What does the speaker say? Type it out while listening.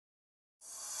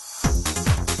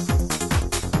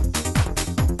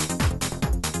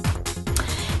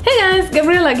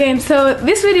Gabrielle again. So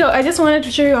this video I just wanted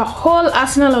to show you a whole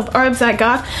arsenal of herbs I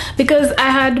got, because I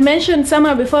had mentioned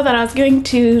somewhere before that I was going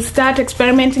to start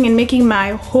experimenting and making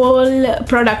my whole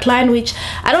product line, which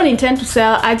I don't intend to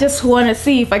sell. I just want to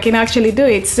see if I can actually do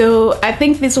it. So I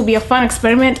think this will be a fun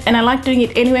experiment and I like doing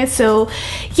it anyway. So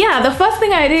yeah, the first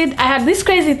thing I did, I had this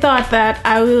crazy thought that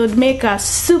I would make a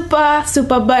super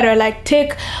butter, like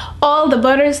take all the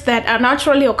butters that are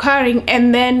naturally occurring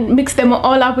and then mix them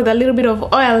all up with a little bit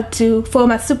of oil to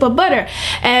form a super butter.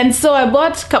 And so I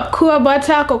bought Kapkua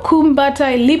butter, Kokum butter,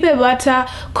 Ilipe butter,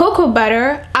 cocoa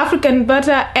butter, African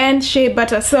butter, and shea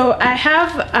butter. So I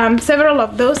have several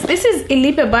of those. This is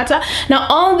Ilipe butter. Now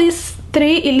all these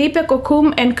three, Ilipe,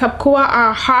 Kokum, and Kapkua,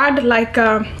 are hard like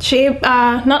shea,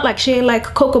 not like shea, like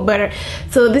cocoa butter.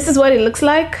 So this is what it looks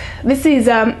like. This is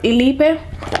Ilipe,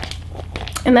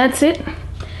 and that's it.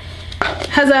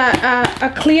 Has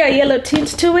a clear yellow tint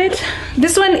to it.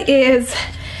 This one is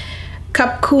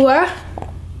Kapkua.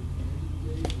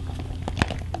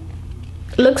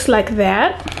 Looks like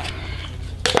that.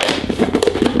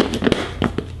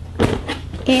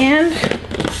 And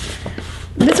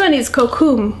this one is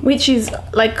Kokum, which is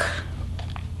like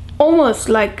almost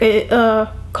like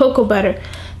a cocoa butter.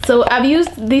 So I've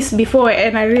used this before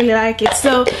and I really like it.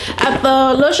 So at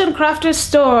the Lotion Crafters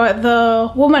store,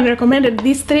 the woman recommended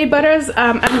these three butters.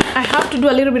 And I have to do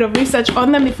a little bit of research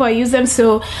on them before I use them,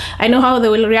 so I know how they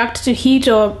will react to heat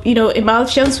or, you know,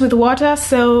 emulsions with water.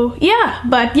 So yeah,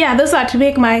 but yeah, those are to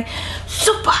make my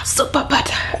super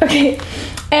butter. Okay.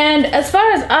 And as far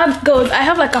as herbs goes, I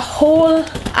have like a whole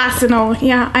arsenal.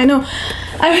 Yeah, I know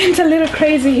I went a little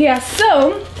crazy here.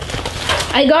 So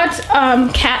I got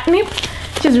catnip,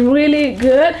 which is really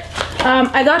good.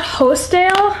 I got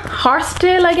horsetail,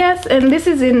 I guess, and this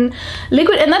is in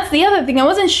liquid. And that's the other thing, I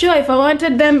wasn't sure if I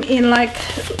wanted them in like,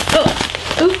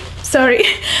 sorry,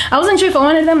 I wasn't sure if I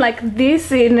wanted them like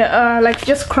this in like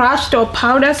just crushed or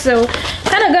powder. So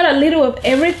kind of got a little of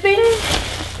everything.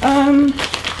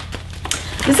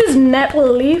 This is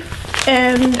nettle leaf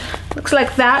and looks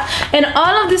like that. And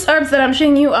all of these herbs that I'm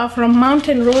showing you are from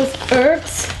Mountain Rose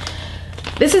Herbs.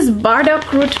 This is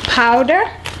burdock root powder.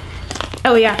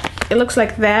 Oh yeah, it looks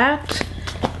like that.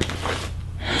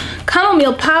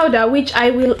 Chamomile powder, which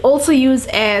I will also use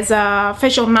as a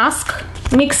facial mask.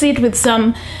 Mix it with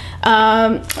some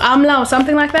amla or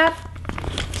something like that.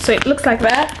 So it looks like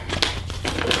that.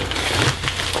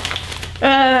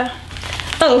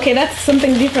 Oh, okay, that's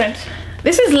something different.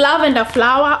 This is lavender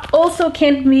flower, also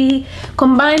can be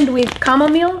combined with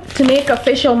chamomile to make a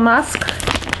facial mask.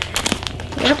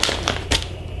 Yep.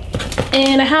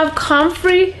 And I have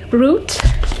comfrey root.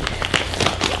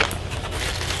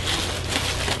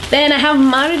 Then I have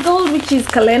marigold, which is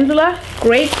calendula.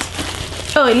 Great.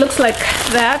 Oh, it looks like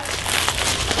that.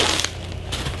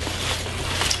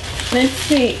 Let's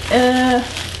see. I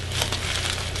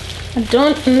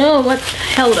don't know what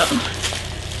held them.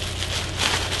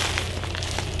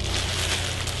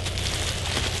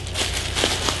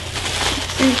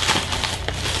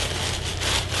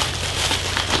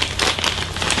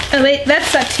 Oh wait,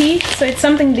 that's a tea, so it's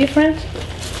something different.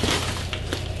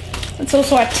 It's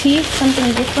also a tea,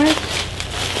 something different.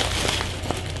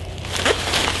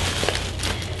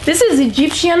 This is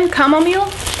Egyptian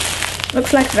chamomile.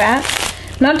 Looks like that.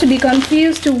 Not to be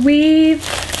confused with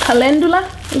calendula,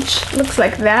 which looks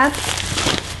like that.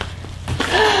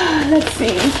 Let's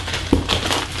see.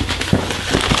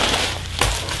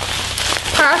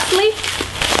 Parsley.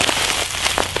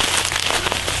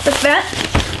 Like that.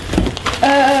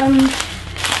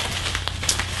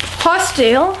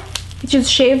 Horsetail, which is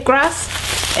shaved grass,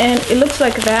 and it looks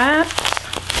like that.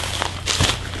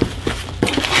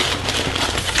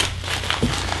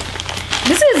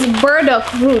 This is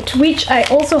burdock root, which I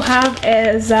also have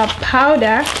as a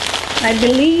powder, I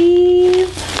believe.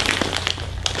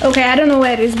 Okay, I don't know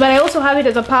where it is, but I also have it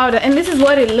as a powder, and this is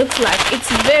what it looks like.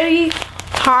 It's very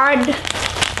hard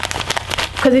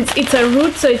because it's a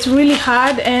root, so it's really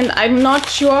hard, and I'm not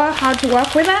sure how to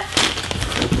work with it.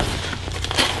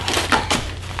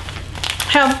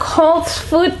 Have colt's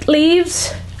foot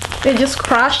leaves. They're just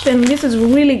crushed, and this is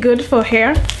really good for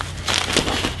hair.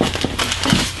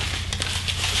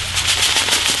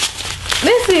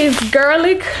 This is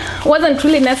garlic. Wasn't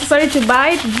really necessary to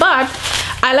buy it, but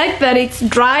I like that it's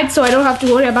dried, so I don't have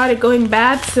to worry about it going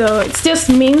bad. So it's just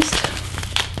minced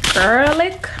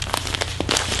garlic.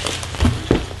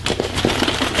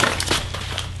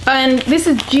 And this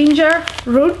is ginger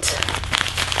root.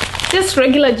 Just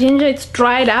regular ginger, it's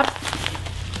dried up.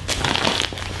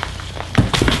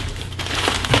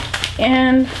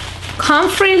 And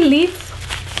comfrey leaf,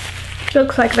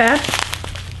 looks like that.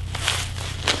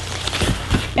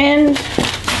 And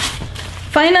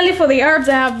finally, for the herbs,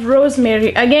 I have rosemary.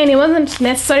 Again, it wasn't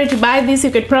necessary to buy this. You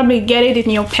could probably get it in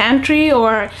your pantry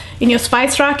or in your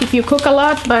spice rack if you cook a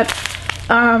lot, but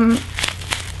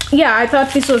yeah, I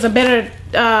thought this was a better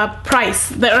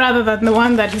price rather than the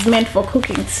one that is meant for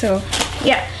cooking. So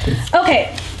yeah.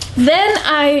 Okay, then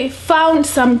I found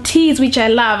some teas which I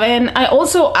love, and I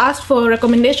also asked for a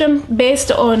recommendation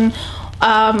based on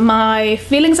my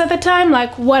feelings at the time,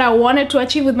 like what I wanted to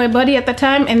achieve with my body at the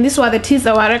time, and these were the teas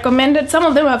that were recommended. Some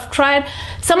of them I've tried,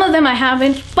 some of them I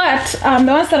haven't, but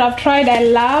the ones that I've tried I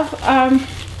love.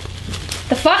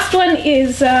 The first one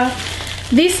is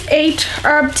this 8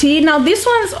 herb tea. Now these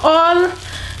ones all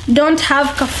don't have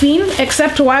caffeine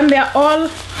except one. They're all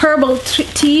herbal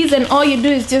teas, and all you do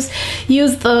is just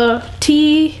use the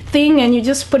tea thing and you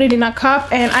just put it in a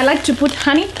cup, and I like to put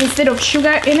honey instead of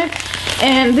sugar in it.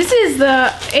 And this is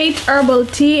the 8 herbal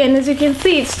tea, and as you can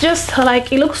see, it's just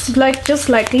like, it looks like just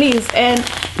like leaves. And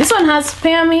this one has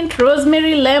spearmint,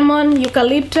 rosemary, lemon,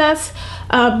 eucalyptus,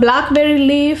 blackberry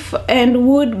leaf, and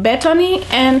wood betony,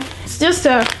 and it's just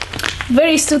a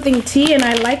very soothing tea, and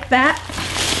I like that.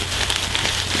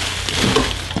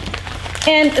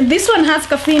 And this one has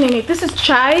caffeine in it. This is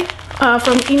chai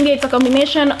from India. It's a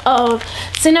combination of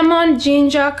cinnamon,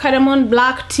 ginger, cardamom,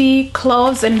 black tea,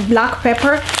 cloves, and black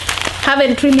pepper.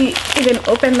 Haven't really even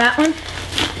opened that one.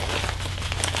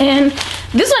 And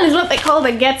this one is what they call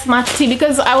the get smart tea,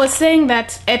 because I was saying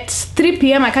that at 3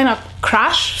 p.m. I kind of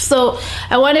crash, so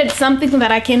I wanted something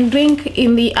that I can drink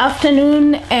in the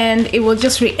afternoon and it will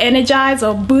just re-energize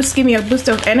or boost, give me a boost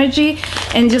of energy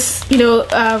and just, you know,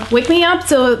 wake me up.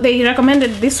 So they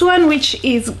recommended this one, which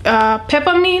is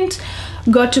peppermint,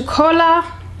 gotu kola,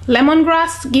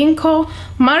 lemongrass, ginkgo,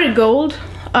 marigold,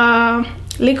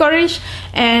 licorice,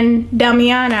 and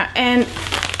damiana. And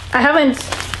I haven't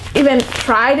even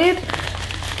tried it.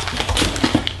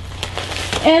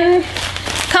 And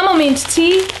chamomile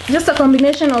tea, just a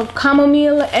combination of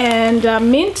chamomile and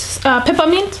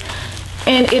peppermint,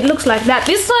 and it looks like that.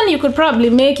 This one you could probably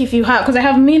make if you have, because I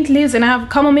have mint leaves and I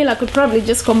have chamomile, I could probably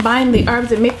just combine the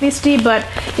herbs and make this tea, but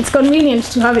it's convenient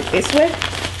to have it this way.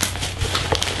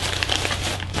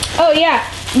 Oh yeah,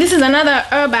 this is another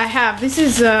herb I have. This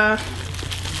is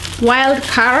wild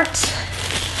carrot.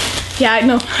 Yeah, I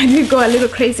know, I did go a little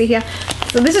crazy here.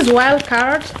 So this is wild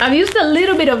carrot. I've used a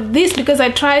little bit of this because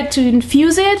I tried to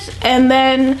infuse it, and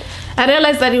then I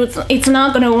realized that it's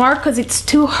not going to work because it's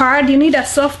too hard. You need a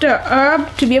softer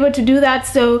herb to be able to do that,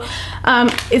 so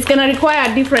it's going to require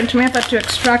a different method to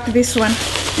extract this one.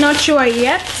 Not sure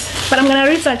yet, but I'm going to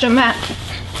research on that.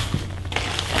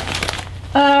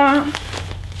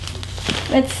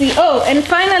 Let's see. Oh, and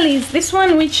finally is this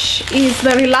one, which is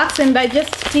the Relax and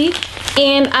Digest tea.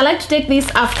 And I like to take this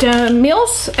after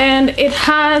meals, and it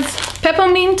has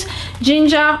peppermint,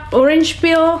 ginger, orange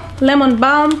peel, lemon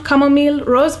balm, chamomile,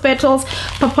 rose petals,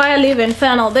 papaya leaf, and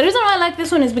fennel. The reason why I like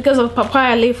this one is because of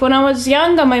papaya leaf. When I was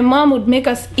younger, my mom would make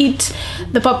us eat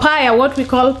the papaya, what we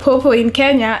call popo in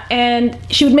Kenya, and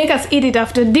she would make us eat it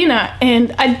after dinner,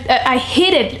 and I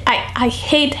hate it. I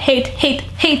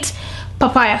hate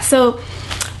papaya. So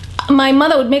my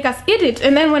mother would make us eat it,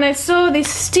 and then when I saw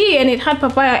this tea and it had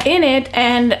papaya in it,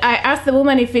 and I asked the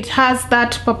woman if it has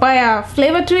that papaya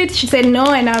flavor to it, she said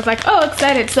no, and I was like, oh,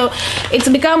 excited. So it's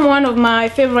become one of my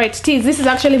favorite teas. This is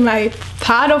actually my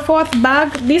 3rd or 4th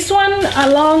bag. This one,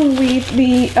 along with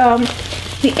the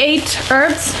 8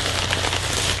 herbs,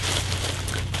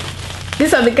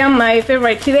 these have become my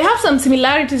favorite tea. They have some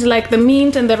similarities like the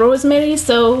mint and the rosemary,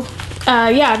 so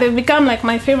yeah, they've become like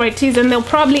my favorite teas, and they'll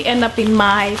probably end up in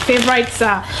my favorites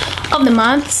of the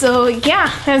month. So yeah,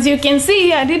 as you can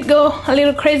see, I did go a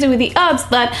little crazy with the herbs,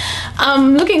 but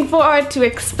I'm looking forward to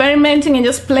experimenting and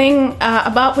just playing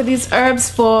about with these herbs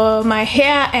for my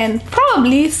hair and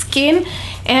probably skin.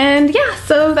 And yeah,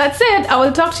 so that's it. I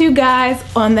will talk to you guys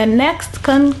on the next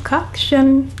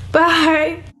concoction.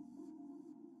 Bye.